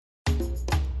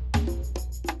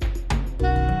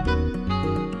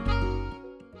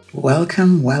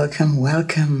Welcome, welcome,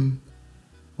 welcome.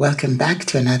 Welcome back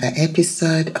to another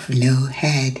episode of No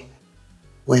Head,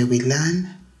 where we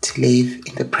learn to live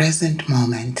in the present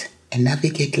moment and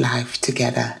navigate life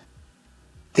together.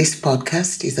 This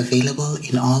podcast is available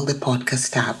in all the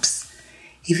podcast apps.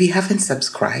 If you haven't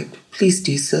subscribed, please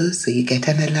do so you get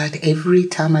an alert every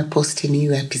time I post a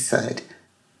new episode.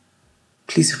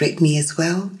 Please rate me as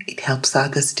well. It helps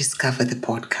others discover the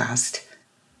podcast.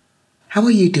 How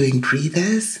are you doing,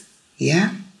 breathers?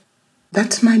 Yeah?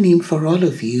 That's my name for all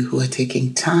of you who are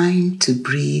taking time to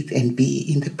breathe and be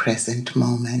in the present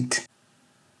moment.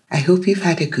 I hope you've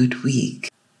had a good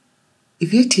week.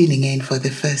 If you're tuning in for the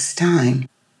first time,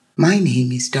 my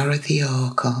name is Dorothy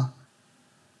Ooko.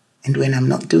 And when I'm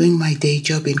not doing my day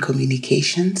job in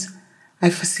communications, I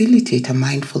facilitate a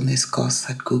mindfulness course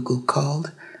at Google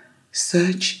called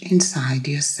Search Inside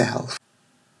Yourself.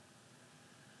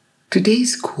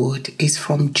 Today's quote is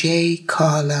from J.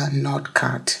 Carla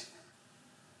Nordquart.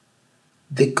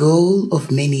 The goal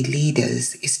of many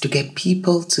leaders is to get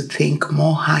people to think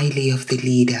more highly of the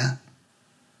leader.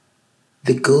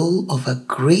 The goal of a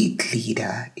great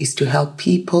leader is to help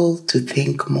people to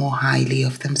think more highly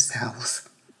of themselves.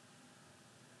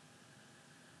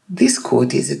 This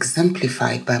quote is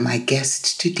exemplified by my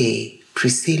guest today,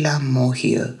 Priscilla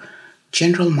Mohio,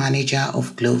 General Manager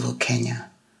of Glovo Kenya.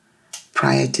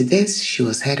 Prior to this, she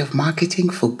was Head of Marketing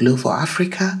for Glovo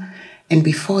Africa, and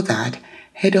before that,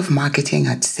 Head of Marketing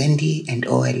at Sendy and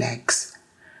OLX.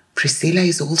 Priscilla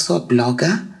is also a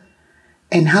blogger,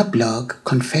 and her blog,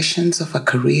 Confessions of a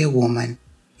Career Woman,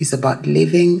 is about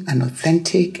living an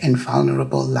authentic and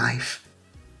vulnerable life.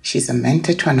 She's a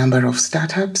mentor to a number of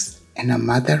startups and a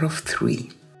mother of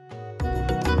 3.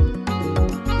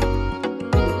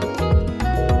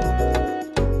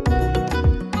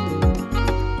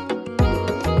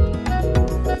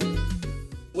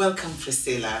 Welcome,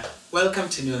 Priscilla. Welcome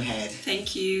to No Head.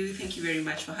 Thank you. Thank you very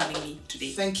much for having me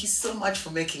today. Thank you so much for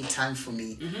making time for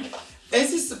me.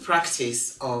 As is the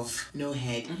practice of No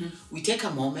Head, we take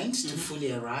a moment to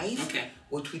fully arrive. Okay.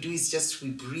 What we do is just we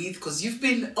breathe, because you've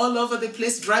been all over the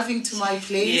place driving to my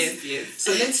place. Yes.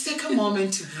 So let's take a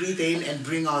moment to breathe in and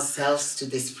bring ourselves to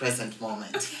this present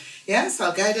moment. Okay. Yeah, so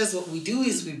our guiders, what we do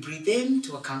is we breathe in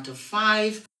to a count of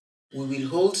 5. We will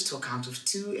hold to a count of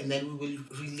 2, and then we will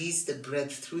release the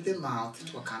breath through the mouth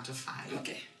to a count of 5.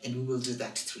 Okay. And we will do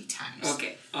that 3 times.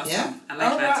 Okay. Awesome. Yeah? I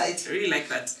like that. Right. I really like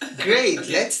that. Great.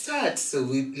 Okay. Let's start. So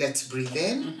let's breathe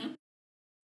in.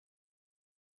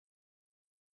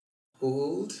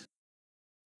 Hold.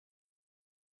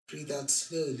 Breathe out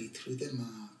slowly through the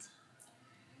mouth.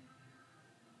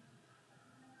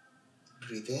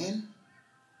 Breathe in.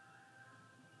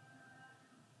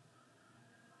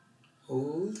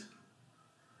 Hold.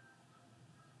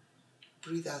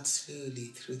 Breathe out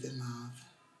slowly through the mouth.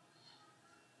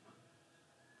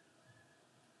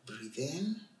 Breathe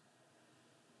in.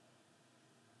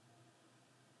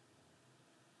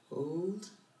 Hold.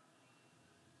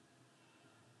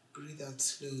 Breathe out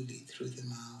slowly through the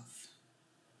mouth.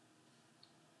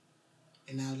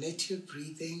 And now let your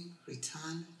breathing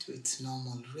return to its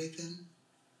normal rhythm.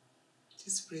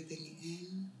 Just breathing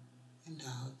in and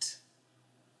out.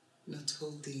 Not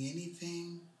holding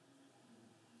anything.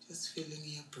 Just feeling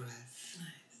your breath. Nice.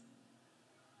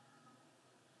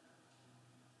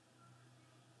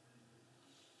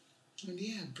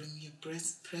 And bring your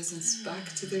presence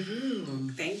back to the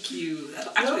room. Thank you.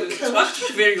 It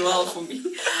worked very well for me.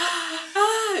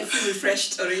 I feel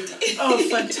refreshed already. Oh,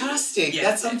 fantastic. Yes.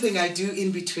 That's something I do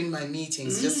in between my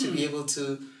meetings, just to be able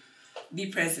to Be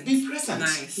present. be present.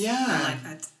 Nice. Yeah. I like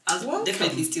that. I'll Welcome.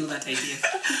 definitely steal that idea.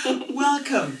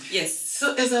 Welcome. Yes.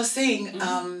 So as I was saying,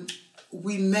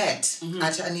 we met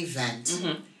at an event.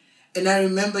 And I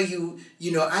remember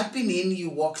I'd been in, you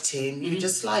walked in, you're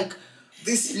just like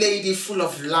this lady full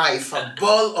of life, a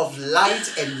ball of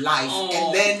light and life.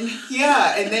 Oh.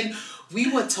 And then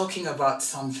we were talking about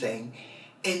something,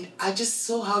 and I just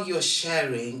saw how you're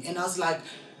sharing, and I was like,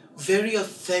 very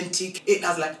authentic. I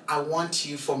was like, I want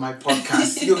you for my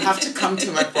podcast. You have to come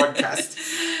to my podcast.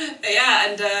 Yeah,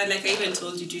 and like I even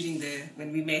told you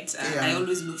when we met, I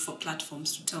always look for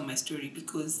platforms to tell my story,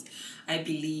 because I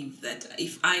believe that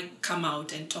if I come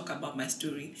out and talk about my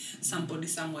story, somebody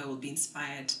somewhere will be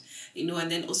inspired,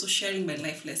 and then also sharing my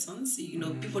life lessons.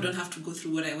 People don't have to go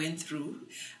through what I went through.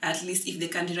 At least if they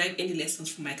can derive any lessons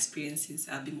from my experiences,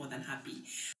 I'll be more than happy.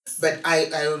 But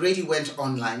I already went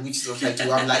online, which is what I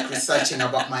do. I'm like researching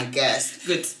about my guest.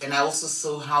 Good. And I also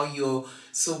saw how you're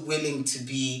so willing to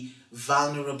be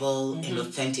vulnerable and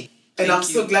authentic. And I'm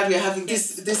so glad we're having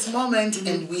this moment,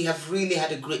 and we have really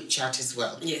had a great chat as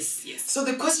well. Yes. So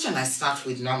the question I start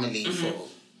with normally for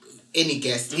any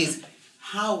guest is,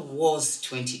 how was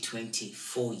 2020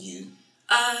 for you?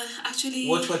 Actually,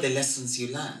 what were the lessons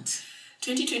you learned?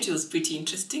 2020 was pretty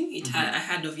interesting. I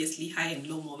had obviously high and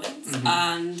low moments.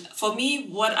 And for me,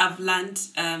 what I've learned,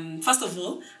 first of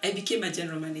all, I became a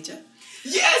general manager.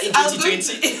 Yes, in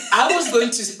 2020.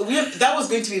 That was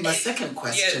going to be my second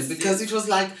question, because it was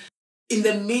like, in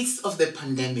the midst of the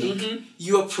pandemic,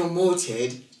 you are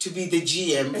promoted to be the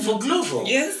GM for Glovo.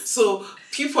 Yes. So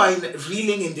people are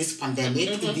reeling in this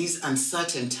pandemic, in these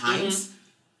uncertain times.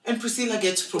 And Priscilla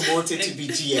gets promoted to be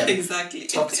GM. Exactly.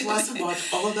 Talk to us about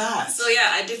all that. So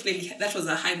yeah, that was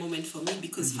a high moment for me,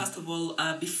 because first of all,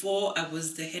 before I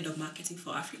was the head of marketing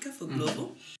for Africa for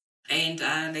Glovo. And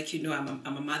like you know,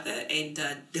 I'm a mother, and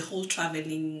the whole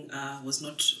traveling was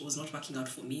not working out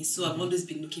for me. So I've always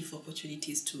been looking for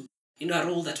opportunities to, a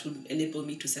role that will enable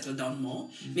me to settle down more,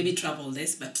 maybe travel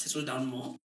less, but settle down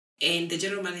more. And the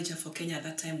general manager for Kenya at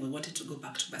that time, we wanted to go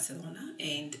back to Barcelona,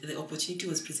 and the opportunity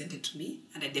was presented to me,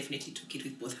 and I definitely took it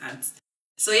with both hands.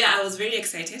 So yeah, I was very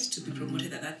excited to be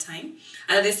promoted at that time.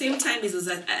 And at the same time, it was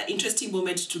an interesting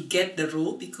moment to get the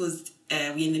role, because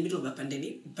we're in the middle of a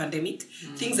pandemic.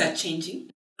 Things are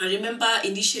changing. I remember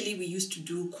initially we used to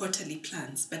do quarterly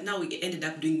plans, but now we ended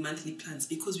up doing monthly plans,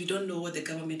 because we don't know what the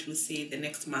government will say the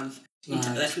next month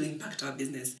that will impact our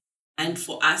business. And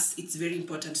for us, it's very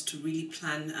important to really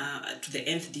plan to the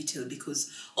nth detail,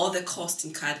 because all the costs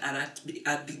incurred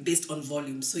are based on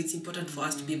volume. So it's important for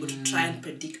us to be able to try and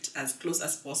predict as close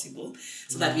as possible,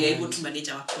 so that we are able to manage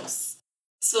our costs.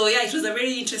 So yeah, it was a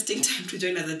very interesting time to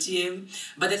join as a GM.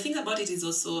 But the thing about it is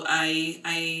also,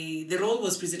 the role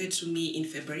was presented to me in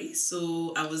February.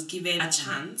 So I was given a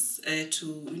chance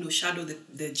to shadow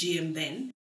the GM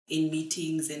then in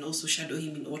meetings, and also shadow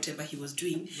him in whatever he was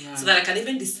doing, so that I can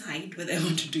even decide whether I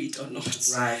want to do it or not.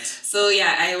 Right. So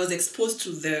yeah, I was exposed to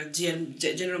the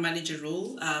general manager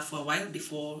role for a while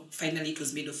before finally it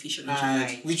was made official in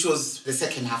July. Which was the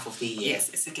second half of the year. Yes,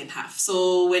 the second half.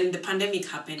 So when the pandemic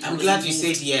happened, I'm glad you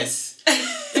said yes.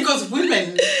 Because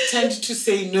women tend to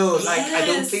say no, like, I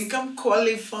don't think I'm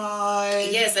qualified.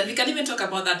 Yes, and we can even talk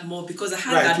about that more, because I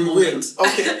had that moment. Will.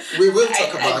 Okay, we will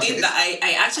talk about it.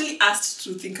 I actually asked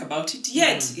to think about it,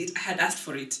 yet I had asked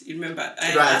for it. You remember?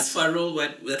 I asked for a role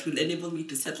that will enable me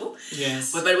to settle.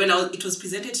 Yes. But when it was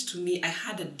presented to me, I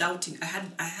had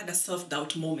I had a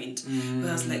self-doubt moment, where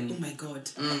I was like, oh my God,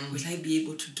 will I be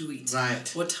able to do it?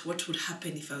 Right. What would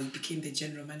happen if I became the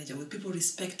general manager? Will people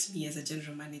respect me as a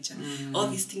general manager? All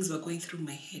these things were going through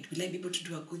my head. Will I be able to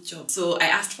do a good job? So I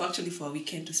asked for a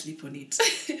weekend to sleep on it.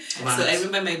 Right. So I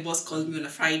remember my boss called me on a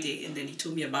Friday, and then he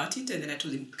told me about it, and then I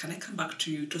told him, can I come back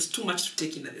to you? It was too much to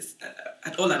take in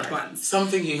at once.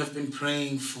 Something you have been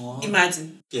praying for.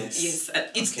 Imagine. Yes.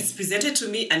 It's presented to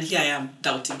me, and here I am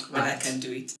doubting whether I can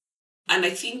do it. And I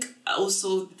think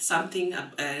also something,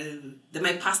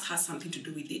 my past has something to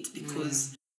do with it,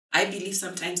 because I believe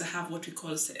sometimes I had what we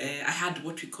call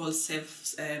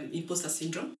imposter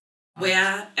syndrome,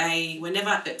 where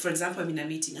whenever, for example, I'm in a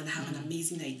meeting and I have an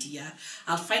amazing idea,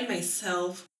 I'll find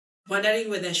myself wondering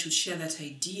whether I should share that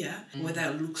idea, whether I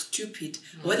look stupid,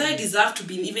 whether I deserve to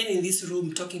be even in this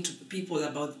room talking to people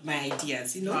about my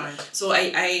ideas, Right. So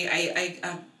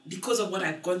I because of what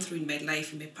I've gone through in my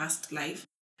life, in my past life,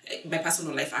 my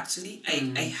personal life actually,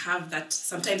 I have that,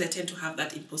 sometimes I tend to have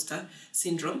that imposter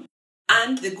syndrome.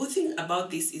 And the good thing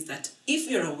about this is that if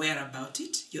you're aware about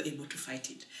it, you're able to fight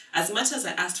it. As much as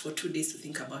I asked for 2 days to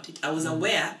think about it, I was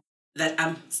aware that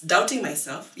I'm doubting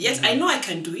myself. Yes, I know I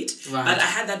can do it, but I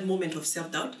had that moment of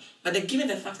self-doubt. But given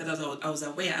the fact that I was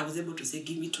aware, I was able to say,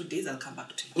 give me 2 days, I'll come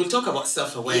back to you. We'll talk about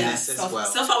self-awareness as well.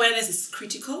 Self-awareness is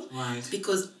critical, right?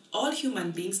 Because all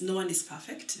human beings, no one is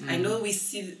perfect. I know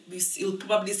you'll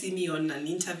probably see me on an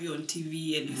interview on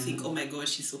TV and you think, oh my God,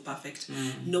 she's so perfect.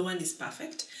 No one is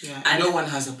perfect. Yeah. And no one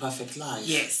has a perfect life.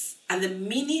 Yes. And the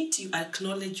minute you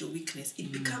acknowledge your weakness,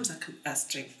 it becomes a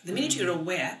strength. The minute you're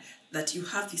aware that you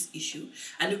have this issue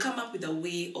and you come up with a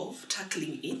way of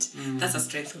tackling it, that's a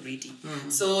strength already.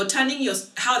 So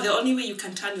the only way you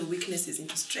can turn your weaknesses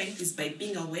into strength is by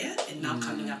being aware and now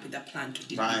coming up with a plan to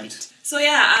deal with it. So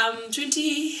yeah,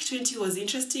 2020 was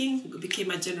interesting. I became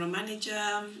a general manager.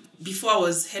 Before I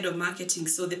was head of marketing,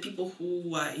 so the people who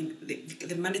were in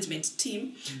the management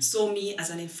team saw me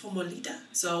as an informal leader.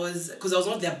 So because I was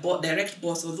not their direct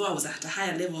boss, although I was at a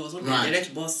higher level, I was not their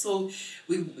direct boss. So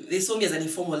they saw me as an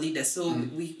informal leader. So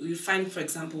we find, for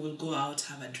example, we'll go out,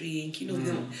 have a drink.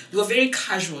 We were very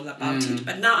casual about it.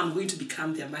 But now I'm going to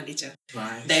become their manager,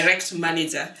 direct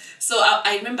manager. So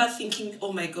I remember thinking,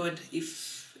 oh my God, if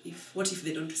what if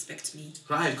they don't respect me?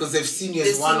 Right, because they've seen you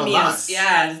as one of us.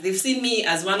 They've seen me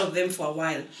as one of them for a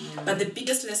while. But the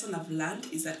biggest lesson I've learned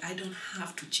is that I don't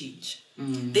have to change.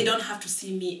 They don't have to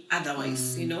see me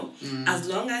otherwise, as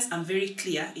long as I'm very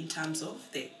clear in terms of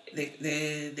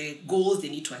the goals they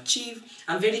need to achieve.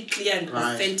 I'm very clear and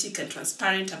authentic and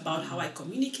transparent about how I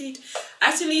communicate.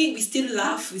 Actually, we still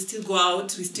laugh, we still go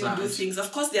out, we still do things.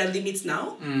 Of course, there are limits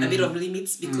now, a bit of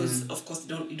limits, because of course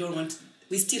you don't want.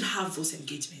 We still have those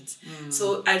engagements.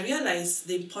 So I realized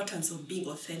the importance of being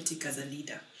authentic as a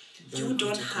leader. You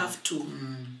don't have to.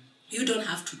 You don't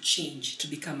have to change to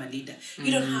become a leader.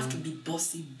 You don't have to be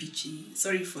bossy, bitchy.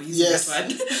 Sorry for using that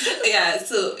word.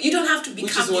 So you don't have to become.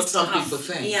 Which is what some people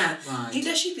think. Yeah,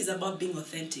 leadership is about being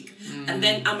authentic. And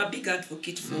then I'm a big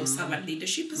advocate for servant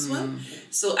leadership as well.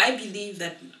 So I believe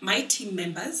that my team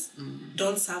members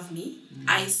don't serve me.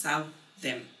 I serve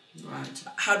them. Right.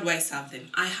 How do I serve them?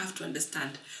 I have to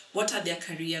understand what are their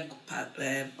career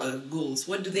goals.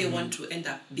 What do they want to end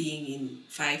up being in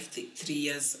 3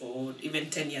 years or even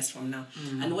 10 years from now?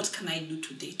 And what can I do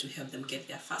today to help them get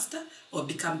there faster or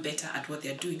become better at what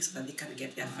they're doing so that they can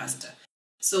get there faster?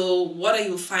 So what I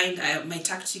will find, my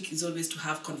tactic is always to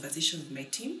have conversations with my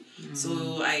team.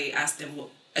 So I ask them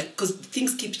because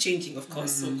things keep changing, of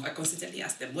course. So I constantly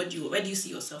ask them, where do you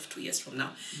see yourself 2 years from now?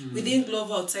 Within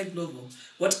Glovo, outside Glovo,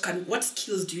 what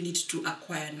skills do you need to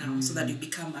acquire now so that you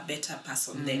become a better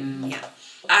person then? Yeah.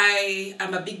 I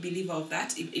am a big believer of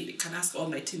that. If you can ask all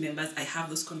my team members, I have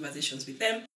those conversations with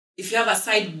them. If you have a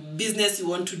side business you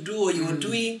want to do or you're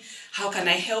doing, how can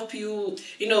I help you?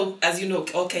 As you know,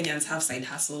 all Kenyans have side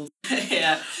hustles.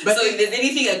 But so if there's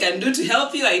anything I can do to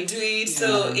help you, I do it.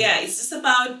 So it's just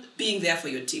about being there for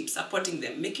your team, supporting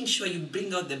them, making sure you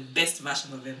bring out the best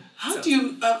version of them. How do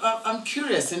you, I'm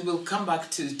curious, and we'll come back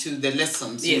to the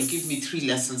lessons. Yes. You give me 3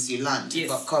 lessons you learned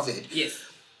about COVID. Yes.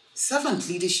 Servant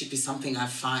leadership is something I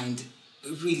find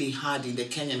really hard in the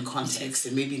Kenyan context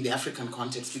and maybe in the African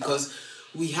context, because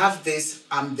we have this,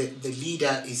 the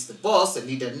leader is the boss, the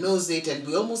leader knows it, and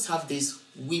we almost have this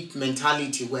whip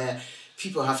mentality where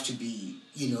people have to be,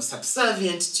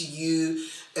 subservient to you.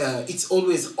 It's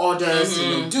always orders,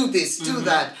 do this, do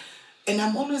that. And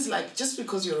I'm always like, just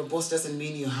because you're a boss doesn't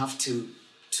mean you have to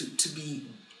be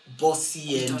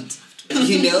bossy and,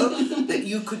 that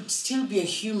you could still be a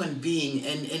human being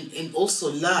and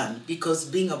also learn, because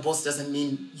being a boss doesn't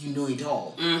mean you know it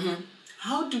all.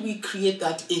 How do we create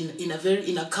that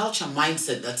in a culture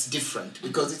mindset that's different?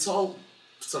 Because it's all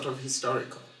sort of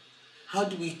historical. How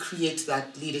do we create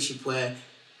that leadership where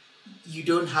you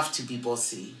don't have to be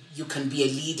bossy? You can be a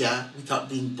leader without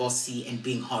being bossy and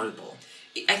being horrible.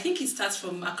 I think it starts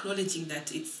from acknowledging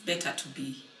that it's better to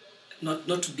be not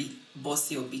to be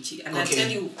bossy or bitchy. And I'll tell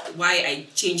you why I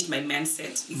changed my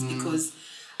mindset is because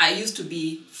I used to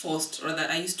be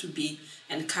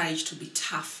encouraged to be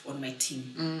tough on my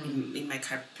team in my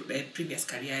previous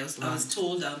career. I was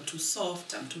told I'm too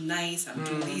soft, I'm too nice, I'm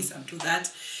too this, I'm too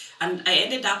that. And I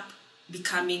ended up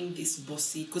becoming this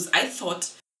bossy because I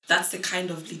thought that's the kind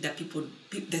of leader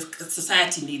the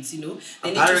society needs, They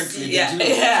Apparently need to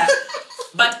see, yeah.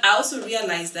 But I also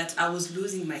realized that I was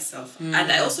losing myself. And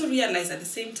I also realized at the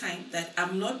same time that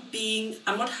I'm not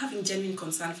having genuine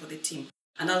concern for the team.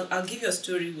 And I'll give you a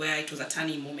story where it was a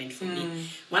turning moment for me.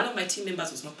 One of my team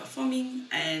members was not performing,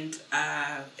 and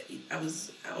I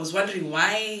was wondering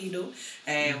why,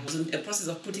 I was in the process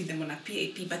of putting them on a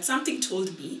PAP, but something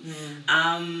told me,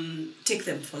 take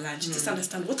them for lunch, just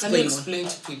understand what's going on. Can you explain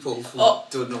to people who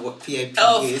don't know what PAP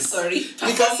is? Sorry.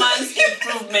 Performance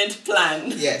Improvement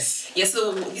Plan. Yes. Yeah,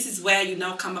 so this is where you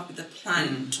now come up with a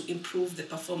plan to improve the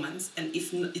performance, and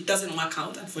if it doesn't work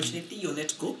out, unfortunately, you'll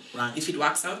let go. Right. If it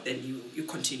works out, then you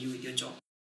continue with your job.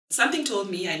 Something told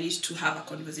me I need to have a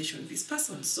conversation with this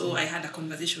person. So I had a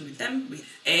conversation with them.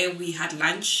 We had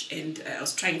lunch, and I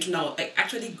was trying to I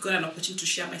actually got an opportunity to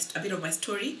share a bit of my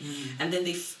story. And then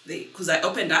they because I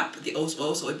opened up, they were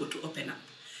also able to open up.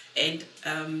 And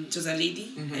it was a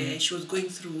lady, she was going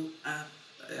through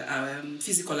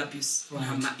physical abuse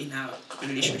in her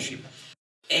relationship.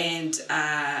 And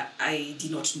I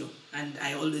did not know. And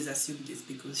I always assumed this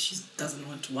because she doesn't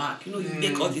want to work. You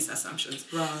make all these assumptions.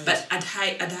 Right. But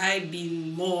had I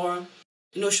been more,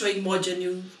 showing more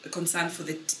genuine concern for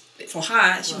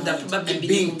her, she would have probably been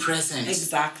being present.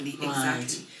 Exactly.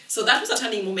 So that was a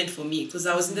turning moment for me because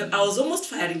I was almost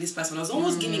firing this person. I was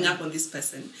almost giving up on this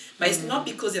person. But it's not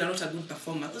because they are not a good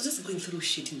performer. I was just going through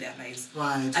shit in their lives.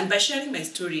 Right. And by sharing my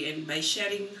story and by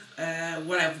sharing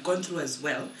what I've gone through as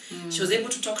well, she was able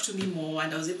to talk to me more,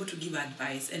 and I was able to give her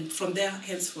advice. And from there,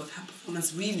 henceforth, her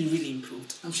performance really, really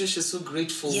improved. I'm sure she's so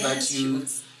grateful that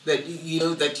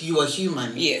you are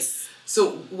human. Yes.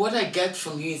 So what I get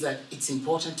from you is that it's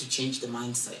important to change the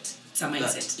mindset. It's a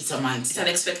mindset. It's a mindset. It's an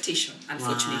expectation,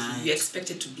 unfortunately. Right. You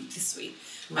expect it to be this way.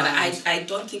 But I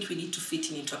don't think we need to fit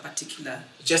into a particular...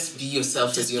 Just be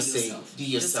yourself, as you're saying. Be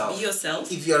yourself. Just be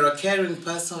yourself. If you're a caring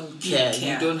person, care.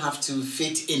 You don't have to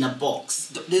fit in a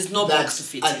box. There's no box to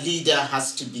fit in. A leader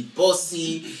has to be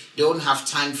bossy, don't have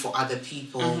time for other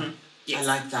people. Mm-hmm. Yes.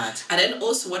 I like that. And then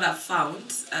also what I've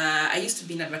found, I used to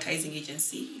be in an advertising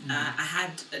agency. Mm-hmm. I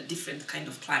had a different kind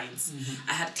of clients. Mm-hmm.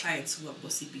 I had clients who were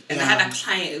bossy. And I had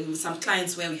some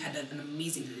clients where we had an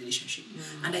amazing relationship.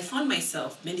 Mm-hmm. And I found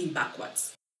myself bending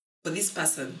backwards for this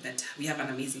person that we have an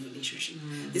amazing relationship.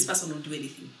 Mm-hmm. This person will do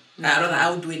anything. Rather, I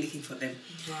would do anything for them.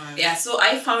 Right. Yeah, so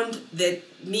I found that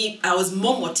I was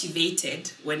more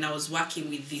motivated when I was working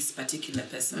with this particular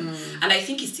person. And I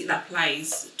think it still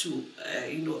applies to,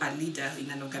 a leader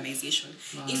in an organization.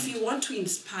 Right. If you want to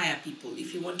inspire people,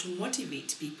 if you want to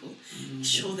motivate people,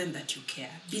 show them that you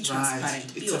care. Be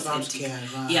transparent, be authentic. About care,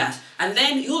 right. Yeah, and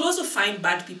then you'll also find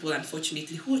bad people,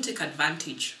 unfortunately, who will take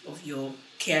advantage of your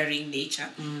caring nature.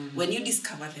 When you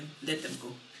discover them, let them go.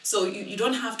 So you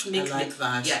don't have to make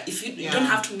that. Yeah, if you don't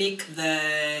have to make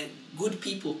the good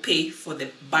people pay for the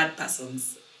bad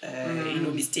person's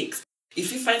mistakes.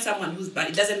 If you find someone who's bad,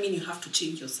 it doesn't mean you have to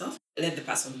change yourself. Let the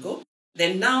person go.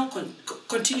 Then now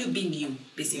continue being you,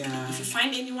 basically. Yeah. If you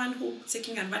find anyone who's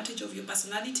taking advantage of your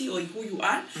personality or who you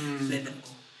are, let them go.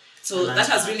 So that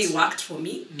has really worked for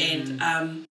me,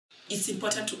 and it's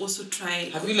important to also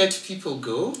try. Have you let people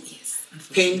go? Yes.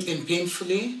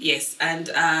 Painfully? Yes, and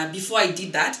before I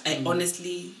did that, I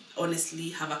honestly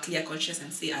have a clear conscience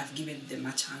and say I've given them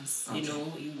a chance. Okay.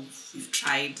 You've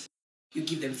tried, you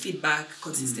give them feedback,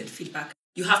 consistent feedback.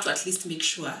 You have to at least make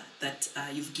sure that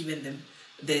you've given them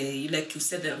you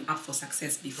set them up for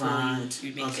success before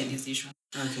you make a decision.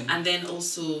 Okay. And then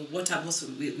also, what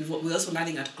we're also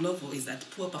learning at Glovo is that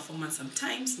poor performance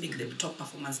sometimes make the top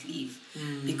performers leave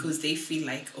because they feel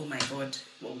like, oh my God,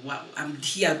 wow, I'm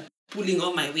here pulling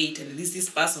all my weight and this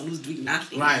person who's doing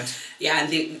nothing. Right. Yeah,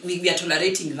 and we are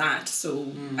tolerating that. So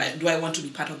do I want to be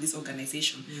part of this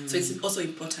organization? So it's also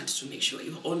important to make sure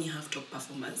you only have top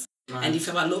performers. Right. And if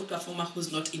you have a low performer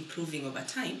who's not improving over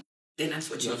time, then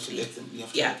unfortunately, you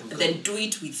have to let them go. Then do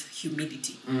it with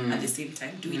humility at the same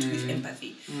time. Do it with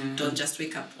empathy. Don't just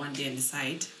wake up one day and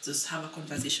decide. Just have a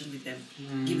conversation with them.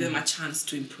 Give them a chance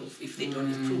to improve. If they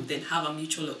don't improve, then have a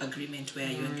mutual agreement where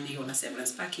you're on a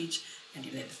severance package and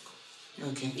you let them go.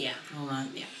 Okay. Yeah. All right.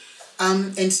 Yeah.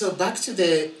 And so back to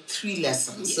the 3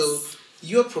 lessons. Yes. So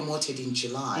you were promoted in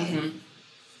July.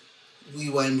 We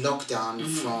were in lockdown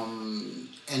from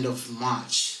end of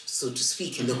March, so to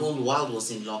speak, and the whole world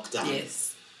was in lockdown.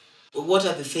 Yes. What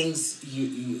are the things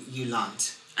you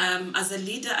learned? As a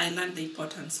leader, I learned the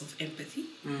importance of empathy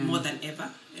more than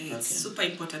ever. It's super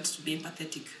important to be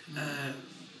empathetic.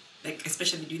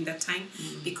 Especially during that time,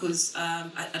 because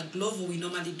at Glovo we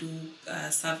normally do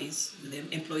surveys, the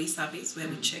employee surveys, where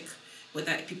we check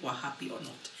whether people are happy or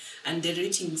not. And the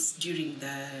ratings during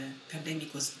the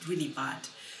pandemic was really bad.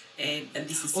 And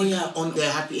this is on the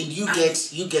happy, and you get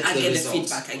the results. The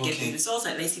feedback. I get the results,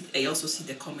 and I also see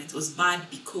the comments. It was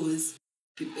bad because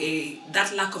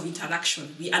that lack of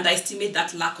interaction. We underestimate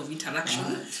that lack of interaction.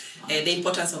 Right. The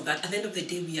importance of that. At the end of the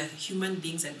day, we are human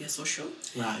beings and we are social.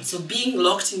 Right. So being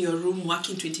locked in your room,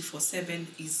 working 24/7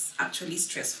 is actually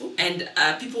stressful. And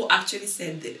people actually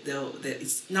said that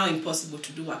it's now impossible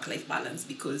to do work-life balance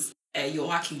because you're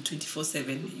working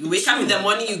 24/7. You wake up in the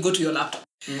morning, you go to your laptop.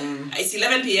 It's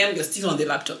 11 p.m. You're still on the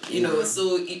laptop.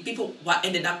 So people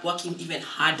ended up working even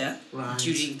harder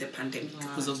during the pandemic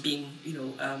because of being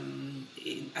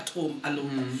at home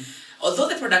alone. Although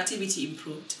the productivity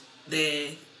improved,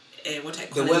 the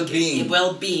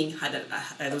well-being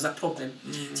there was a problem.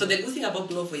 So the good thing about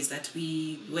Glovo is that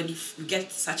when we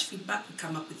get such feedback, we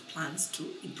come up with plans to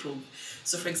improve.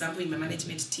 So for example, in my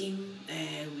management team,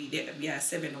 we are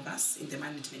 7 of us in the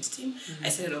management team. I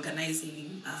started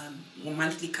organizing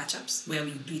monthly catch-ups where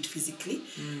we do it physically,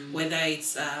 whether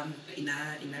it's in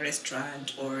a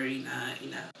restaurant or in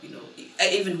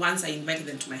a even once I invited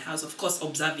them to my house, of course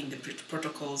observing the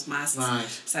protocols, masks,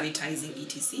 sanitizing,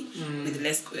 etc. With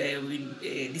less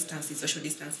distancing, social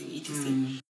distancing,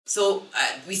 etc. So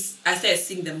I started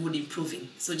seeing the mood improving.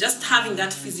 So just having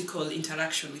that physical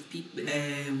interaction with people,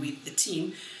 with the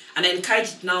team, and I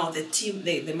encourage now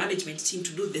the management team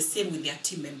to do the same with their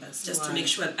team members, just to make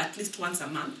sure at least once a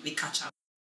month they catch up.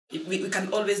 We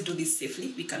can always do this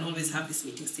safely. We can always have this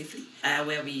meeting safely,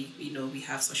 where we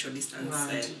have social distance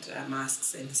and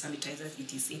masks and sanitizers,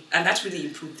 etc. And that really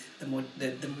improved the mood.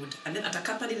 And then at a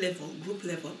company level, group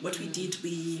level, what we did,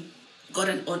 we got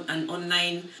an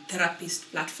online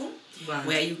therapist platform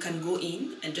where you can go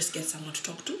in and just get someone to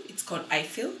talk to. It's called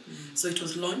iFeel. So it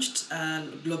was launched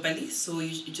globally. So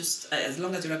you just, as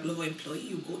long as you're a global employee,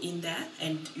 you go in there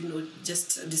and,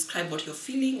 just describe what you're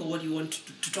feeling or what you want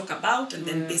to talk about. And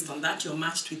then based on that, you're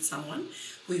matched with someone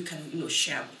who you can,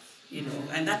 share with.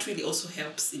 And that really also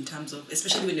helps in terms of,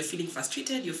 especially when you're feeling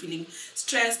frustrated, you're feeling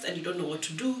stressed and you don't know what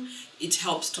to do, it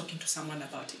helps talking to someone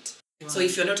about it. So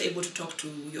if you're not able to talk to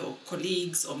your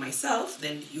colleagues or myself,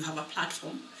 then you have a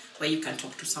platform where you can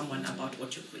talk to someone about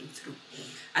what you're going through.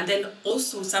 And then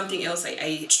also something else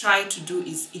I try to do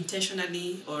is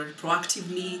intentionally or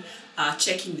proactively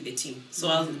check in with the team. So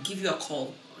I'll give you a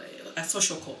call, a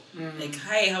social call. Like,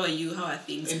 hi, how are you? How are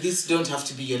things? And these don't have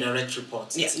to be your direct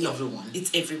reports. It's everyone. It's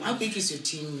everyone. How big is your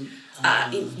team?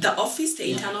 In the office,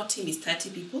 the internal team is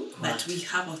 30 people, but we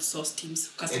have outsourced teams.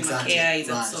 Customer care is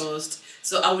outsourced.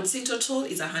 So I would say total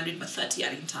is 100, but 30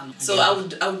 are internal. So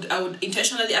I would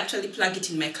intentionally actually plug it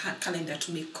in my calendar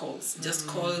to make calls. Just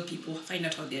call people, find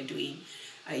out how they're doing.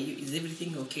 Is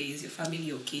everything okay? Is your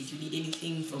family okay? Do you need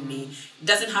anything from me? It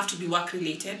doesn't have to be work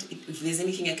related. If there's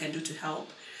anything I can do to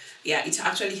help, it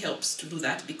actually helps to do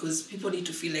that because people need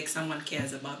to feel like someone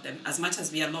cares about them. As much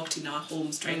as we are locked in our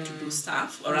homes trying to do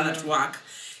stuff, or rather to work,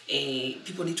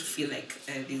 people need to feel like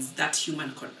there's that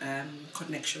human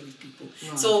connection with people.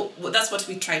 Right. So that's what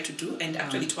we try to do, and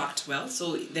actually it worked well.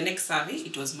 So the next survey,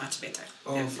 it was much better.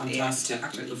 Oh, fantastic.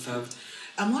 Actually felt.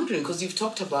 I'm wondering, because you've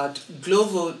talked about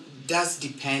Glovo does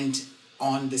depend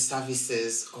on the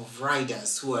services of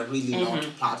riders who are really not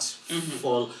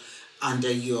fall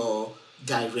under your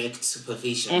direct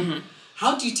supervision.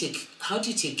 How do you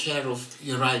take care of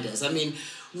your riders? I mean,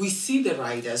 we see the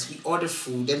riders, we order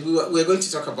food, and we're going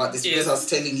to talk about this because I was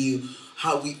telling you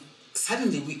how we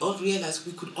all realized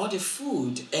we could order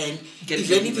food, and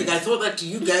if anything, I thought that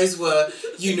you guys were,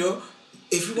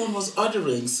 everyone was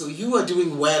ordering, so you were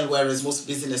doing well, whereas most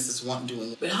businesses weren't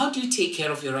doing. But how do you take care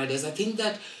of your riders? I think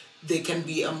that they can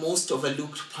be a most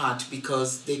overlooked part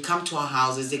because they come to our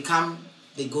houses, they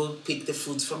go pick the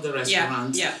foods from the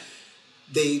restaurants.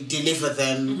 They deliver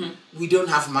them. We don't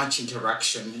have much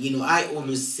interaction. I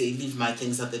always say, leave my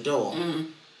things at the door.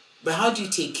 But how do you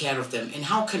take care of them? And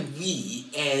how can we,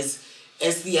 as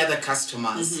the other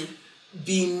customers,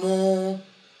 be more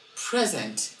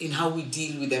present in how we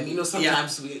deal with them?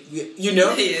 Sometimes we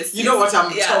what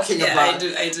I'm talking about.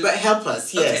 I do. But help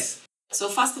us, yes. Okay. So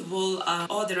first of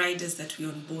all the riders that we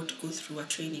onboard go through a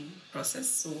training process.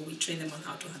 So we train them on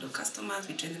how to handle customers,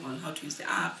 we train them on how to use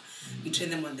the app, we train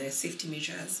them on their safety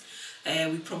measures,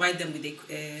 we provide them with the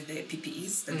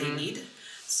PPEs that they need.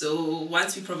 So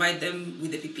once we provide them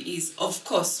with the PPEs, of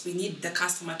course, we need the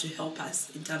customer to help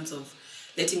us in terms of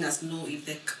letting us know if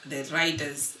the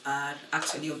riders are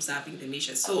actually observing the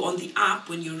measures. So on the app,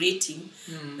 when you're rating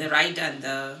the rider and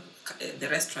the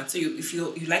restaurant, so if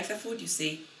you like the food, you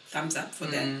say thumbs up for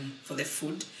the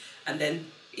food, and then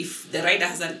if the rider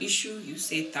has an issue, you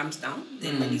say thumbs down.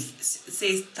 Then when you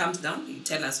say thumbs down, you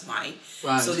tell us why.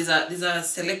 Right. So these are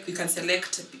you can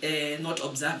select not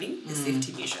observing the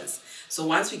safety measures. So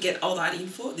once we get all that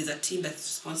info, there's a team that's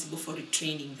responsible for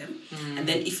retraining them. And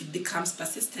then if it becomes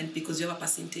persistent, because you have a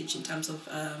percentage in terms of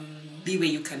leeway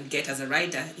you can get as a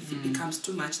rider, if it becomes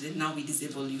too much, then now we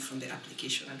disable you from the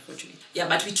application, unfortunately. Yeah,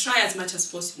 but we try as much as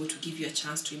possible to give you a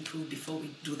chance to improve before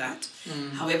we do that.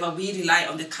 However, we rely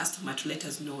on the customer to let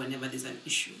us know whenever there's an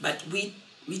issue. But we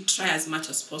try as much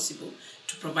as possible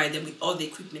to provide them with all the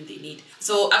equipment they need.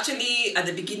 So actually, at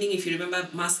the beginning, if you remember,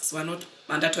 masks were not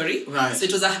mandatory. Right. So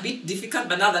it was a bit difficult,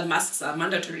 but now that masks are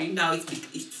mandatory, now it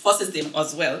forces them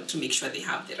as well to make sure they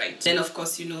have the right. Then, of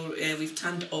course, we've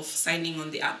turned off signing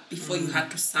on the app. Before you had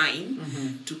to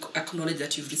sign to acknowledge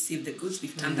that you've received the goods,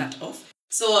 we've turned that off.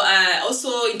 So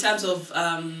also in terms of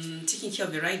taking care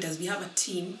of the riders, we have a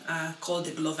team called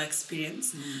the Glovo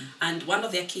Experience, and one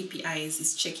of their KPIs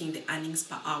is checking the earnings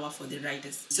per hour for the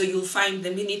riders. So you'll find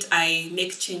the minute I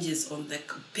make changes on the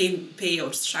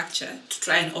payout structure to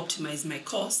try and optimize my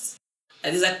costs,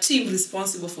 there's a team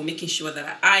responsible for making sure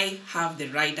that I have the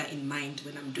rider in mind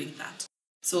when I'm doing that.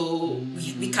 So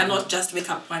we cannot just wake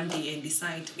up one day and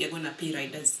decide we are going to pay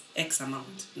riders X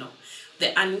amount. No.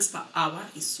 The earnings per hour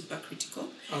is super critical.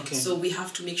 Okay. So we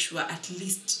have to make sure at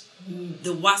least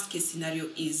the worst case scenario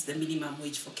is the minimum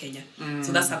wage for Kenya.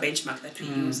 So that's a benchmark that we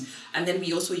use. And then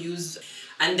we also use,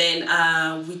 and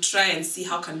then we try and see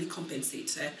how can we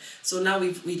compensate. So now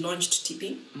we launched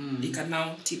tipping. You can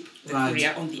now tip the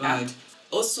courier on the app.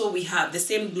 also we have the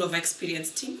same Glover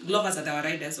Experience team. Glovers are our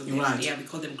riders on the yeah, we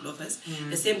call them Glovers.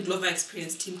 The same Glover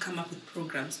Experience team come up with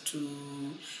programs to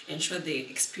ensure the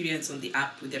experience on the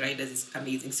app with the riders is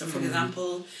amazing. So, for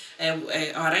example,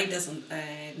 our riders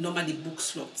normally book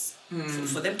slots.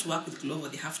 For them to work with Glover,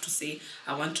 they have to say,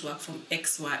 I want to work from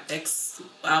X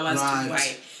hours to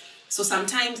Y. So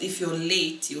sometimes if you're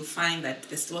late, you'll find that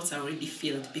the slots are already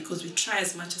filled, because we try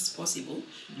as much as possible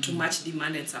to match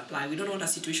demand and supply. We don't want a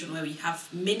situation where we have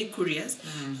many couriers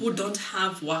who don't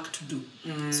have work to do.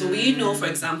 So we know, for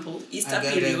example, Easter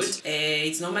period,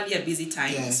 it's normally a busy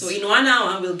time. Yes. So in 1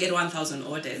 hour, we'll get 1,000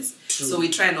 orders. True. So we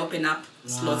try and open up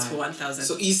slots for 1,000.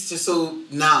 So Easter, so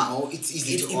now it's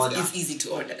easy to order. It's easy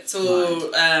to order.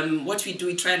 So what we do,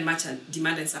 we try and match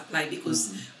demand and supply,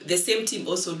 because the same team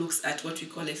also looks at what we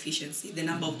call efficiency, the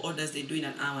number of orders they do in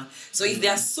an hour. So if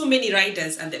there are so many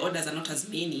riders and the orders are not as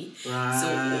many,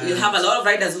 so we'll have a lot of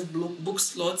riders who book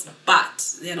slots,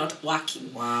 but they're not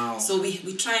working. Wow. So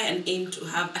we try and aim to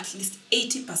have at least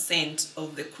 80%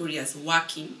 of the couriers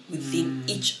working within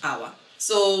each hour.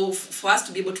 So for us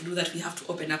to be able to do that, we have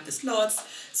to open up the slots.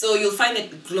 So you'll find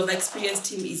that Glover Experience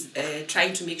team is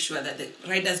trying to make sure that the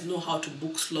riders know how to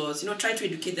book slots. Try to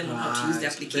educate them on how to use the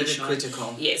application. Very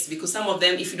critical. Yes, because some of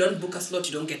them, if you don't book a slot,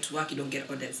 you don't get to work, you don't get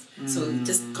orders. So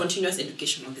just continuous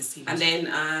education on the same. And then,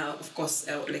 of course,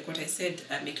 like what I said,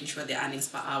 making sure the earnings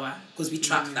per hour, because we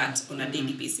track that on a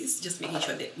daily basis. Just making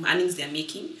sure the earnings they're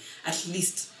making, at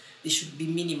least they should be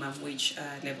minimum wage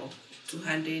level.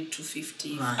 200,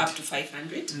 250, up to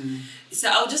 500. So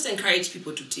I'll just encourage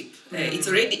people to tip. It's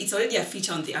already a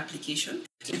feature on the application.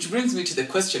 Which brings me to the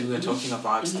question we were talking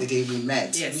about the day we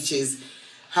met, which is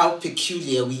how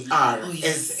peculiar we are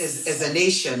as a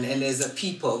nation and as a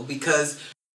people. Because,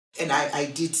 and I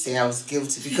did say I was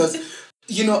guilty, because,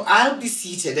 I'll be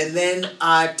seated and then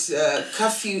at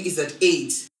curfew is at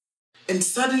 8. And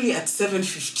suddenly at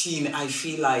 7:15, I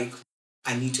feel like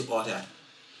I need to order.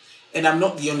 And I'm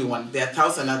not the only one. There are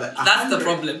 1,000 other. That's the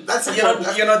problem. That's the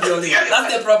problem. You're not the only one.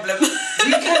 That's the problem.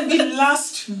 We can be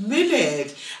last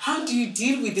minute. How do you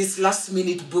deal with this last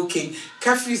minute booking?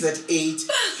 Curfew's at 8.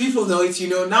 People know it.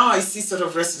 Now I see sort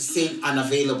of rest saying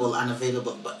unavailable.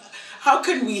 But how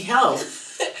can we help?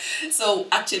 So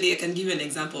actually, I can give you an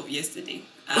example of yesterday.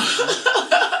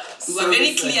 We were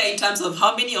very clear in terms of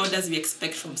how many orders we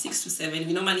expect from 6 to 7.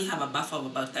 We normally have a buffer of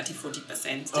about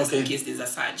 30-40% just in case there's a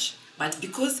surge. But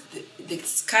because the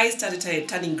sky started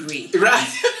turning grey,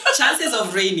 chances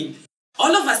of raining,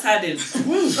 all of a sudden,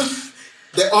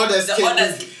 the orders,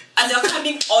 and they're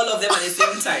coming all of them at the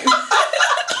same time.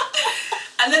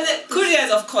 And then the couriers,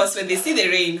 of course, when they see the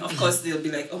rain, of course, they'll be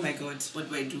like, oh my God,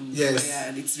 what do I do? Yes.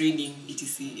 Yeah, it's raining,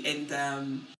 etc.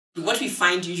 And what we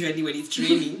find usually when it's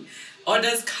raining,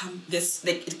 orders come,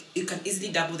 you can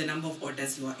easily double the number of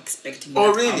orders you are expecting.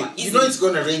 Oh, really? It's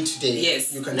going to rain today.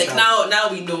 Yes. You can now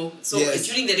we know. So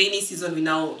during the rainy season, we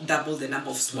now double the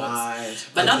number of slots. Right.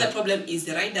 But now the problem is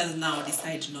the riders now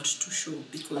decide not to show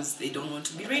because they don't want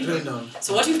to be rained on.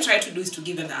 So what we've tried to do is to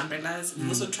give them the umbrellas. We've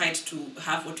also tried to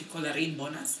have what we call a rain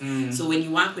bonus. So when you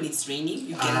work when it's raining,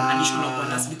 you get an additional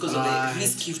bonus because of the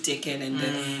risk you've taken and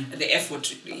the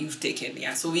effort you've taken.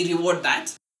 Yeah. So we reward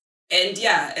that. And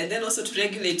then also to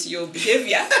regulate your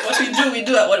behavior,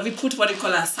 what we put what we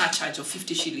call a surcharge of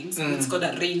 50 shillings. It's called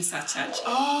a rain surcharge. So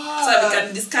we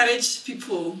can discourage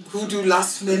people who do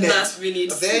last minute.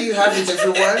 There you have it,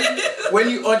 everyone. When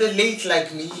you order late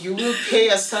like me, you will pay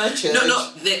a surcharge.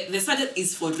 No, the surcharge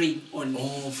is for rain only.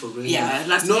 Oh, for rain.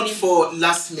 Yeah, for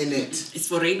last minute. It's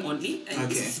for rain only, and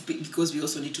because we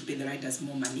also need to pay the riders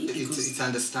more money. It's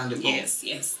understandable.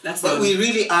 Yes. But we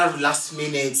really are last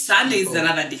minute. Sunday is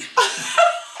another day.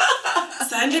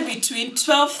 Sunday between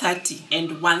 12:30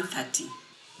 and 1:30.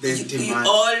 There's demand. We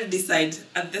all decide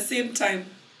at the same time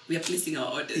we are placing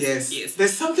our orders. Yes.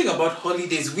 There's something about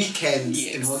holidays, weekends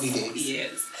and holidays.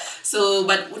 Yes. So,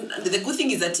 but the good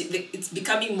thing is that it's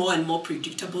becoming more and more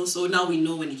predictable. So now we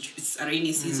know when it's a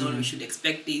rainy season, we should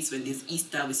expect this. When there's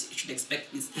Easter, we should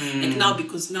expect this. Like now,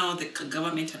 because now the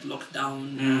government had locked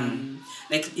down,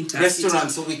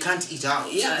 restaurants, so we can't eat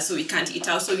out. Yeah, so we can't eat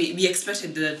out. So we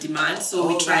expected the demand. So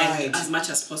we try as much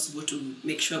as possible to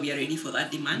make sure we are ready for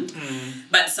that demand.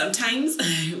 But sometimes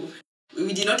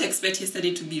we did not expect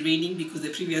yesterday to be raining because the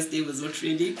previous day was not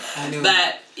raining. I know.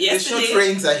 But yesterday, the short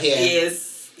rains are here. Yes.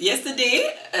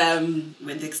 Yesterday,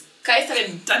 when the sky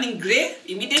started turning grey,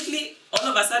 immediately, all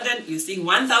of a sudden, you're seeing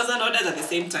 1,000 orders at the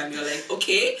same time. You're like,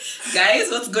 okay,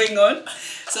 guys, what's going on?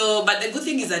 So, but the good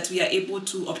thing is that we are able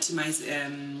to optimize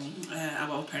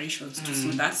our operations to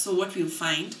do that. So what we'll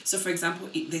find, so for example,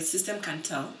 the system can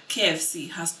tell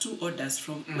KFC has 2 orders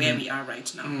from where we are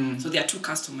right now. So there are 2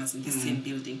 customers in the same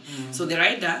building. So the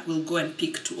rider will go and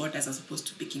pick 2 orders as opposed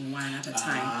to picking one at a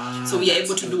time. So we are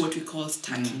able to do what we call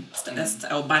stacking,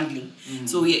 or bundling.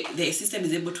 So the system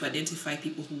is able to identify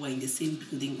people who are in the same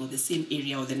building or the same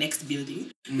area or the next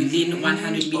building within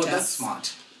 100 meters. Oh, that's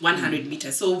smart. 100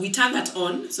 meters. So we turn that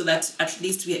on so that at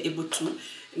least we are able to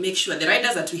make sure the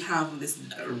riders that we have on this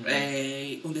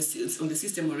on the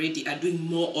system already are doing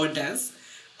more orders.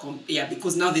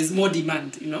 Because now there's more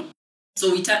demand,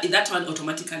 So that one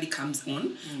automatically comes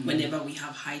on whenever we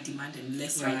have high demand and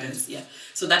less riders. Yeah.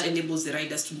 So that enables the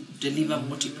riders to deliver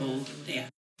multiple there.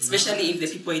 Especially if the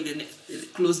people in the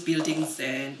close buildings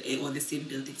or the same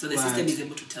building. So the system is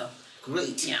able to tell.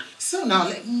 Great. Yeah. So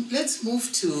now let's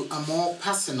move to a more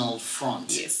personal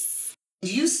front. Yes.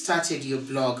 You started your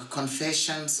blog,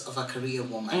 Confessions of a Career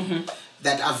Woman,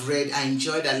 that I've read. I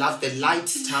enjoyed. I love the light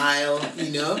style,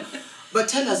 But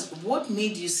tell us, what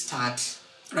made you start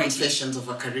Confessions of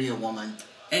a Career Woman?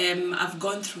 I've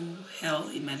gone through hell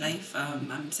in my life.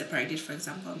 I'm separated, for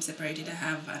example. I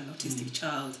have an autistic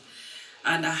child.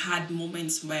 And I had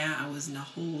moments where I was in a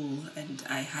hole and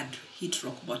I had hit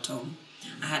rock bottom.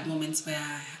 I had moments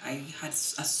where I had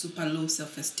a super low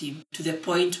self-esteem to the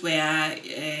point where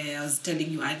I was telling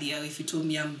you earlier, if you told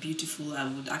me I'm beautiful,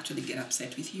 I would actually get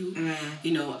upset with you.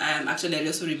 Actually, I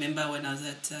also remember when I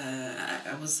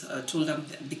was told I'm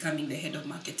becoming the head of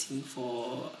marketing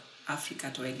for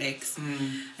Africa to LX.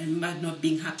 I remember not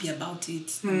being happy about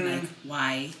it. I'm like,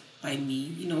 why? By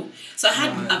me, So I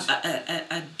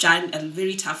had a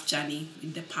very tough journey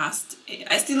in the past.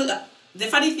 The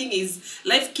funny thing is,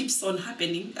 life keeps on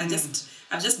happening. I've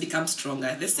just become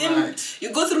stronger.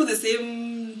 You go through the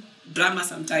same drama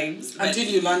sometimes. Until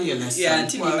you learn your lesson. Yeah,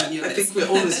 until you learn your lesson. I think we're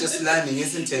always just learning,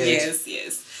 isn't it?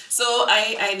 Yes. So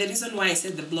the reason why I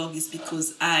said the blog is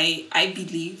because I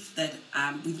believe that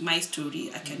with my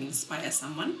story I can inspire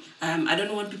someone. I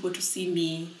don't want people to see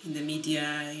me in the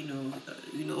media,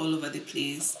 all over the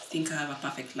place, think I have a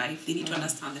perfect life. They need to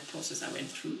understand the process I went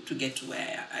through to get to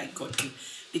where I got to.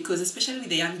 Because especially with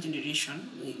the young generation,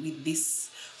 with this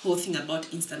whole thing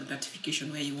about instant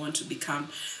gratification where you want to become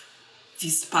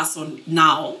this person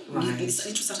now, you need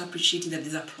to start appreciating that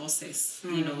there's a process.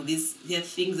 There are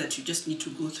things that you just need to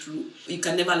go through. You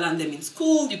can never learn them in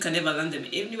school. You can never learn them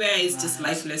anywhere. It's just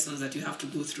life lessons that you have to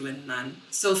go through and learn.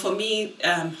 So for me,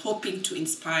 hoping to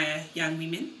inspire young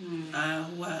women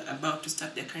who are about to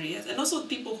start their careers, and also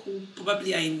people who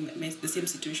probably are in the same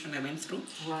situation I went through,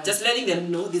 just letting them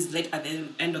know there's light at the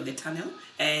end of the tunnel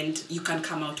and you can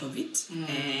come out of it.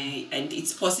 And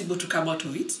it's possible to come out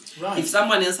of it. If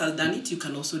someone else has done it, you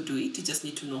can also do it. You just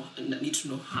need to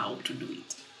know how to do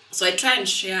it. So I try and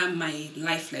share my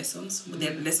life lessons,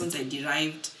 the lessons I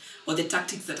derived, or the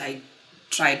tactics that I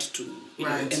tried to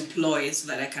employ so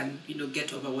that I can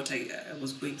get over what I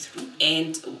was going through.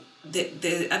 And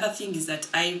the other thing is that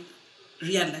I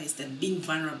realized that being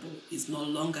vulnerable is no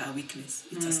longer a weakness;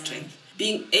 it's a strength.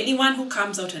 Anyone who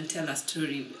comes out and tell a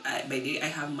story,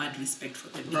 I have mad respect for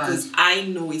them because I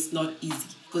know it's not easy.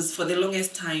 Because for the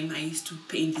longest time, I used to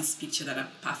paint this picture that I'm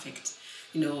perfect.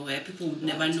 Where people would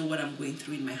never know what I'm going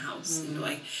through in my house.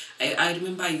 I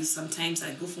remember sometimes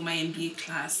I go for my MBA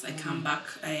class, I come back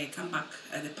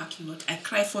at the parking lot, I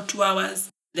cry for 2 hours,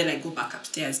 then I go back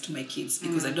upstairs to my kids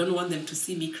because I don't want them to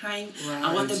see me crying.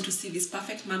 I want them to see this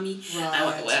perfect mommy.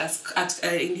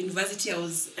 In university, I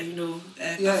was, a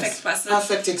perfect person.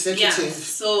 Perfect executive.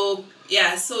 So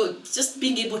just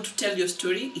being able to tell your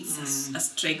story, it's a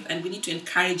strength. And we need to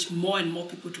encourage more and more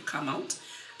people to come out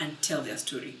and tell their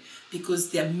story. Because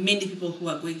there are many people who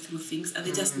are going through things and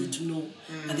they just need to know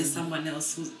that there's someone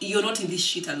else you're not in this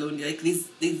shit alone. Like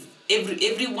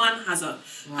everyone has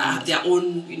their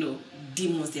own,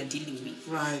 demons they're dealing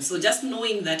with. So just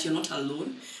knowing that you're not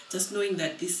alone, just knowing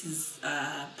that this is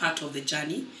part of the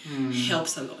journey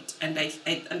helps a lot. And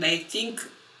I think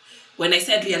when I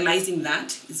said realizing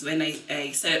that is when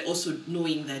I started also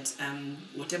knowing that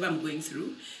whatever I'm going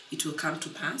through, it will come to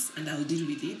pass and I'll deal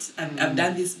with it. I've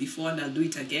done this before and I'll do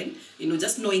it again.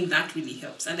 Just knowing that really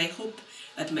helps. And I hope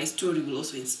that my story will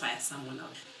also inspire someone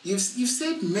else. You've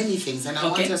said many things and I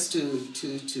want us to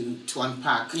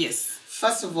unpack. Yes.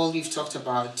 First of all, you've talked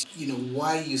about,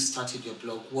 why you started your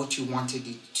blog, what you wanted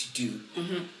it to do.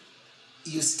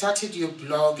 You started your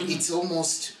blog, it's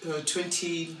almost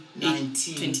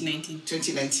 2019.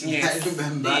 2019, yes. I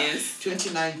remember. Yes.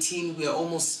 2019, we're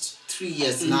almost 3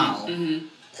 years now.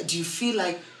 Do you feel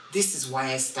like this is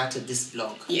why I started this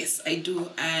blog. Yes, I do.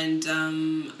 And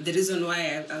the reason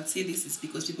why I'll say this is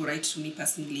because people write to me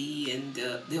personally and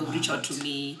they'll reach out to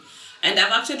me. And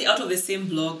I've actually, out of the same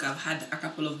blog, I've had a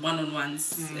couple of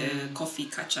one-on-ones, coffee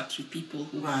catch-ups with people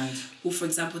who, for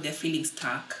example, they're feeling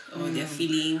stuck or they're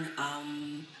feeling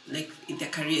like their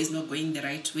career is not going the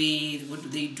right way. What do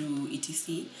they do,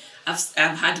 etc.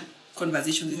 I've had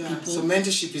conversations with people. So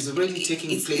mentorship is already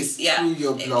taking place through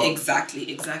your blog.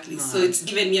 Exactly. Right. So it's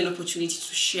given me an opportunity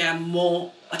to share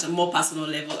more at a more personal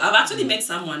level. I've actually met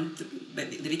someone,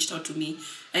 they reached out to me,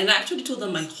 and I actually told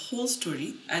them my whole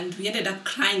story, and we ended up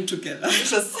crying together.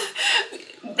 Because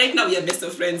right now we are best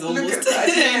of friends almost. Look at that.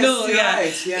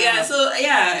 Yes, Yeah. So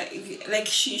like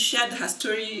she shared her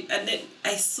story, and then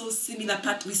we saw similar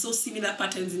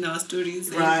patterns in our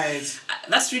stories. Right.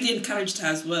 That's really encouraged her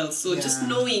as well. So just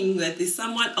knowing that there's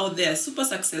someone out there super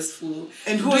successful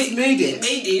and who has made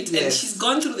it, and she's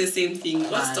gone through the same thing.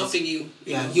 What's stopping you?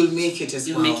 Yeah, you'll make it as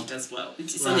well. You'll make it as well.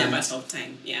 It's only a matter of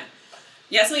time. Yeah.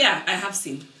 So I have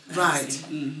seen.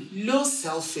 Low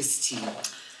self-esteem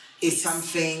is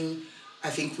something I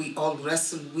think we all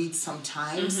wrestle with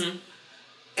sometimes.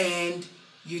 And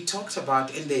you talked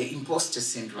about in the imposter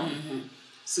syndrome.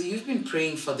 So you've been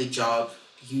praying for the job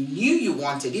you knew you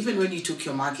wanted, even when you took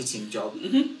your marketing job.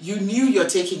 You knew you're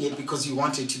taking it because you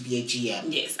wanted to be a GM.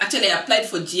 Yes. Actually, I applied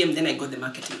for GM, then I got the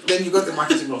marketing role. Then you got the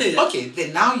marketing role. Yeah. Okay,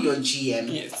 then now you're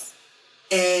GM. Yes.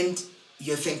 And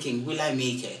you're thinking, will I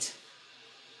make it?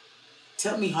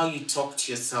 Tell me how you talked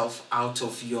yourself out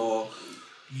of your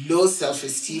low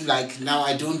self-esteem, like, now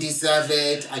I don't deserve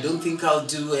it, I don't think I'll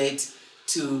do it,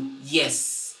 to,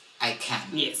 yes, I can.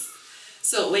 Yes.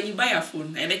 So when you buy a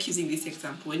phone, I like using this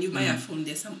example. When you buy a phone,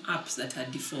 there's some apps that are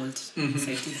default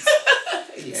settings.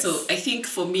 Yes. So I think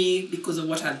for me, because of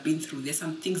what I've been through, there's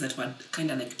some things that were kind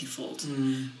of like default.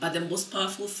 But the most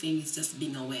powerful thing is just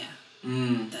being aware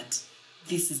that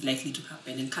this is likely to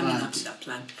happen and coming up with a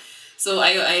plan. So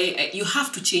I you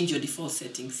have to change your default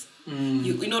settings.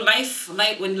 You know, life,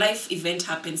 when life event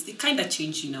happens, they kind of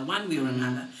change in one way or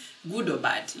another, good or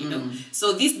bad, you know.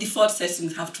 So these default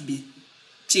settings have to be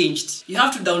changed. You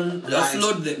have to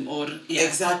offload them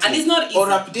Exactly. And it's not easy. Or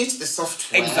update the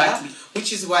software. Exactly.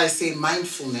 Which is why I say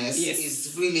mindfulness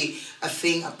is really a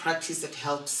thing, a practice that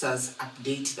helps us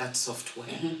update that software.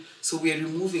 So we're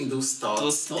removing those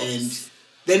thoughts. And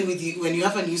then when you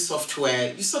have a new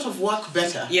software, you sort of work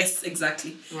better. Yes,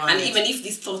 exactly. Right. And even if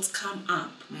these thoughts come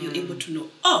up, you're able to know,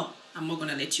 I'm not going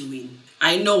to let you win.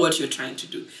 I know what you're trying to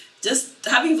do. Just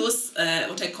having those,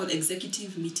 what I call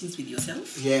executive meetings with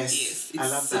yourself. Yes, I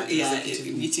love that.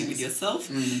 Executive meeting with yourself.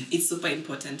 It's super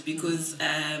important because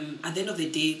at the end of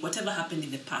the day, whatever happened in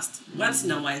the past, once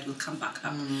in a while it will come back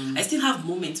up. I still have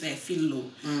moments where I feel low.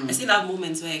 I still have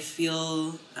moments where I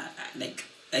feel like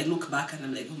I look back and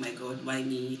I'm like, oh my God, why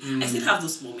me? I still have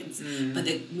those moments. But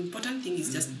the important thing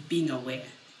is just being aware.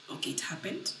 Okay, it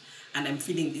happened and I'm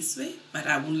feeling this way, but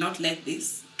I will not let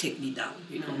this take me down,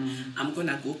 you know. I'm going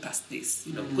to go past this,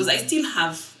 you know, because I still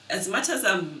have, as much as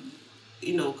I'm,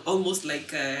 you know, almost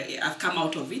like I've come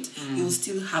out of it, you will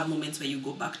still have moments where you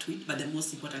go back to it, but the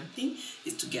most important thing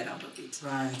is to get out of it.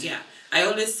 Right. Yeah. I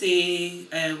always say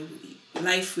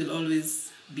life will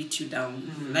always beat you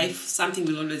down. Something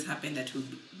will always happen that will,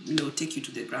 you know, take you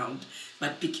to the ground,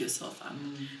 but pick yourself up.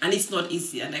 And it's not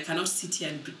easy, and I cannot sit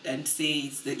here and say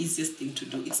it's the easiest thing to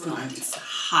do. It's not. It's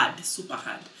hard, super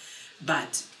hard,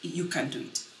 but you can do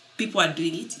it. People are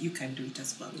doing it, you can do it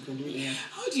as well. You can do it. Yeah.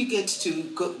 How do you get to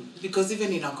go, because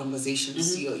even in our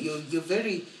conversations, you're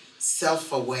very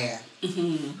self-aware,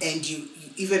 and you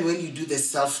even when you do the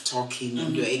self-talking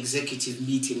and your executive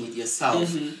meeting with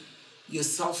yourself, you're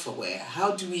self-aware.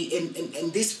 How do we,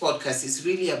 and this podcast is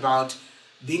really about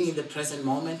being in the present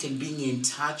moment and being in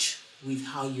touch with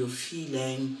how you're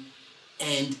feeling.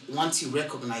 And once you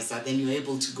recognize that, then you're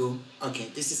able to go, okay,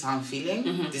 this is how I'm feeling,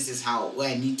 this is where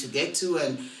I need to get to,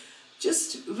 and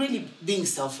just really being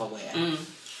self-aware.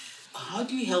 How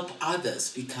do you help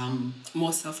others become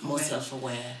more self-aware? More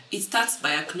self-aware. It starts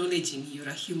by acknowledging you're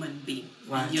a human being.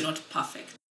 Right. You're not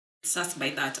perfect. It starts by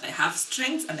that. I have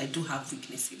strengths and I do have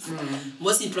weaknesses.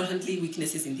 Most importantly,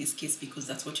 weaknesses in this case, because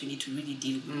that's what you need to really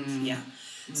deal with. Yeah.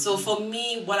 So for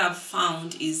me, what I've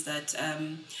found is that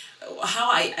how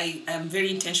I am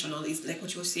very intentional is like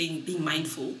what you're saying, being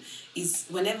mindful, is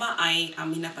whenever I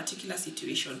am in a particular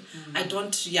situation, I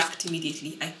don't react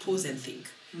immediately. I pause and think.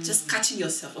 Just catching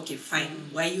yourself, okay, fine,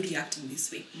 why are you reacting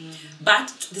this way?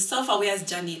 But the self-awareness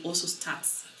journey also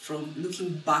starts from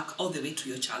looking back all the way to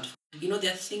your childhood. You know,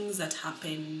 there are things that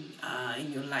happen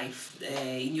in your life,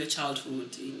 in your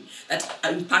childhood, that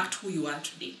impact who you are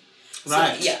today.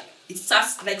 Right. So, yeah. it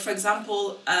starts, like, for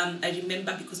example, I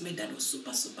remember, because my dad was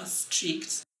super, super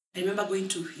strict, I remember going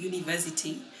to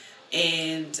university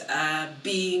and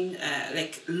being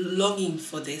like longing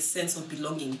for the sense of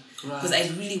belonging, because I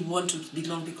really want to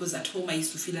belong, because at home I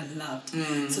used to feel unloved.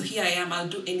 So here I am, I'll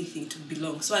do anything to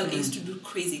belong. So I used to do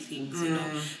crazy things, you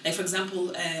know, like, for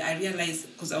example, I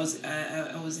realized, because I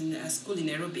was in a school in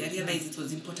Nairobi, I realized it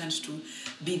was important to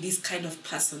be this kind of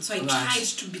person, so I tried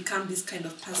to become this kind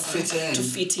of person to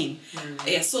fit in.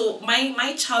 Yeah, so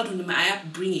my childhood, my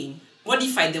upbringing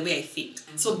modified the way I think.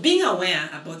 So being aware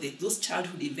about those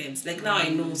childhood events, like now I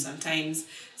know sometimes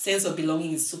sense of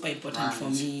belonging is super important for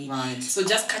me. So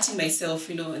just catching myself,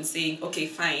 you know, and saying, okay,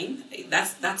 fine,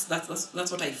 that's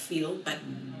what I feel, but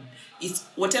it's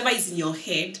whatever is in your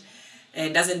head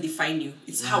doesn't define you.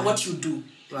 It's what you do.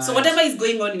 So whatever is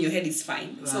going on in your head is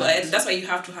fine. So that's why you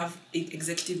have to have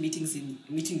executive meetings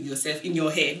meeting with yourself in your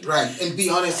head. And be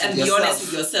honest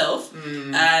with yourself.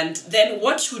 And then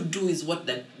what you do is what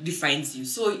that defines you.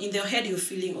 So in your head you're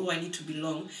feeling, oh, I need to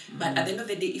belong. But at the end of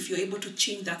the day, if you're able to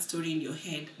change that story in your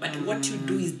head, but what you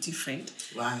do is different,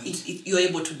 you're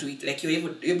able to do it. Like you're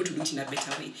able to do it in a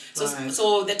better way.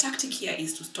 So the tactic here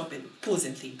is to stop and pause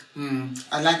and think.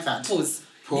 I like that. Pause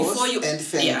and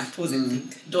think. Yeah, pause and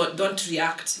think. Don't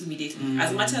react immediately.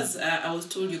 As much as I was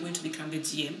told you're going to become the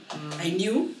GM, I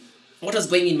knew what was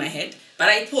going in my head, but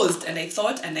I paused and I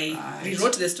thought and I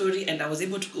rewrote the story, and I was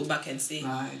able to go back and say,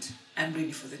 I'm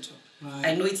ready for the job.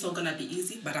 I know it's not going to be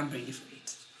easy, but I'm ready for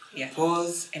it. Yeah.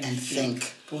 Pause and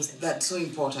think. Pause and That's so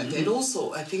important. And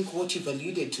also, I think what you've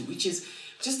alluded to, which is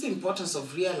just the importance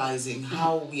of realizing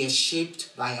how we are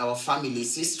shaped by our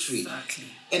family's history. Exactly.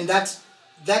 And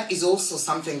that is also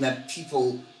something that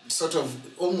people sort of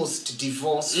almost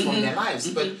divorce from their lives.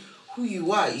 But who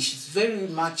you are is very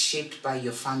much shaped by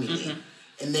your family.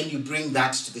 And then you bring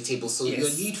that to the table. So your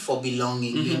need for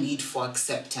belonging, your need for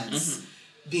acceptance,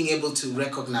 being able to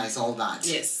recognize all that.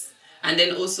 Yes. And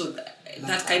then also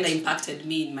that kind of impacted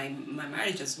me in my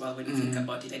marriage as well, when you think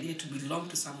about it. I needed to belong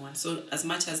to someone. So as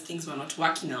much as things were not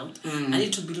working out, I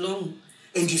needed to belong.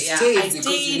 And you stayed because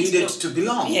you needed to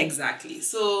belong. Yeah, exactly.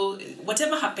 So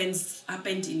whatever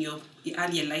happened in your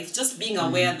earlier life, just being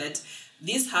aware that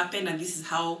this happened and this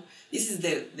is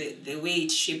the way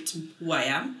it shaped who I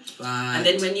am. And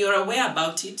then when you're aware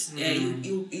about it,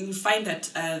 you find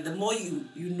that the more you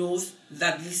know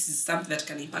that this is something that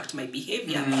can impact my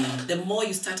behavior, the more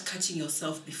you start catching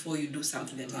yourself before you do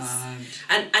something that is.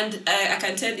 And I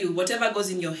can tell you, whatever goes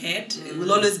in your head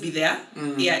will always be there.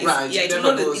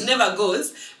 It never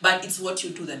goes, but it's what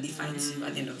you do that defines you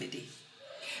at the end of the day.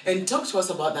 And talk to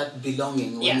us about that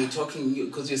belonging when you're talking,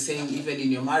 because you're saying even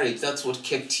in your marriage, that's what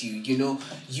kept you. You know,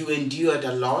 you endured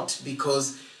a lot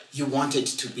because you wanted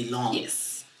to belong.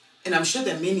 Yes. And I'm sure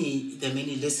there are many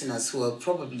listeners who are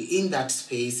probably in that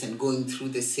space and going through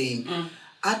the same.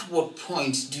 At what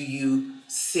point do you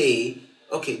say,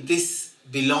 okay, this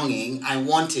belonging, I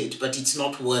want it, but it's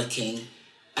not working,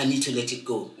 I need to let it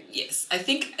go? Yes, I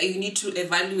think you need to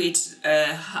evaluate.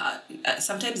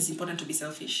 Sometimes it's important to be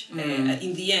selfish.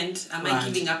 In the end, am I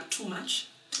giving up too much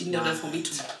in order for me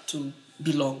to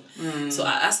belong? So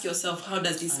ask yourself, how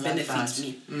does this benefit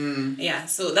me? Yeah,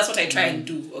 so that's what I try and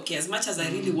do. Okay, as much as I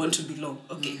really want to belong,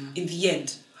 okay, in the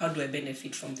end, how do I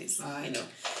benefit from this? You know,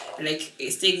 like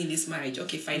staying in this marriage.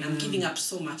 Okay, fine, I'm giving up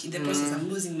so much. In the process, I'm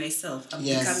losing myself. I'm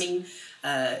becoming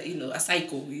a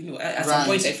psycho, at some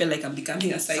point I felt like I'm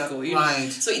becoming a psycho,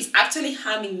 So it's actually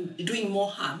doing more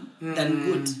harm than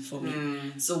good for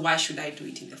me. So why should I do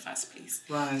it in the first place?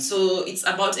 So it's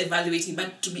about evaluating,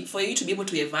 but for you to be able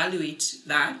to evaluate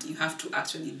that, you have to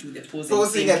actually do the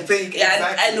pausing and think.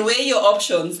 And weigh your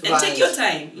options and take your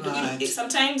time.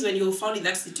 Sometimes when you're found in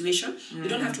that situation, you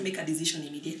don't have to make a decision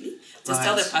immediately. Just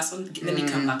tell the person, let me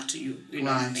come back to you.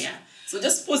 So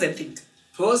just pause and think.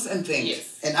 Pause and think,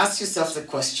 and ask yourself the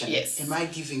question: am I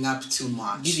giving up too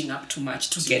much? Giving up too much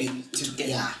to get.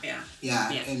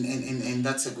 And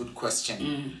that's a good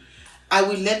question. I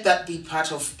will let that be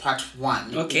part of part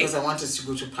 1, because I want us to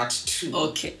go to part 2,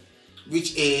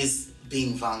 which is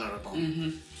being vulnerable.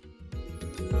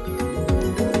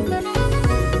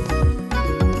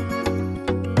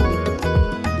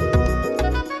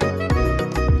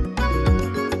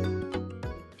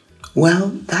 Well,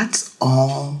 that's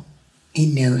all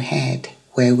in No Head,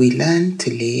 where we learn to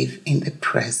live in the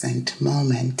present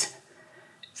moment.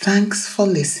 Thanks for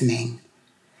listening.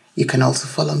 You can also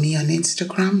follow me on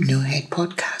Instagram, No Head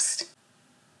Podcast.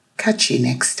 Catch you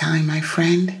next time, my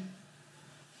friend.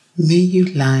 May you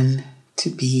learn to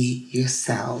be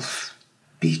yourself.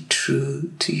 Be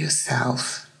true to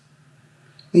yourself.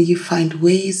 May you find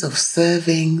ways of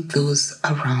serving those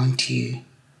around you.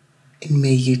 and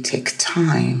may you take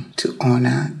time to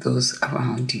honor those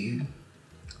around you.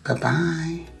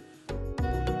 Bye-bye.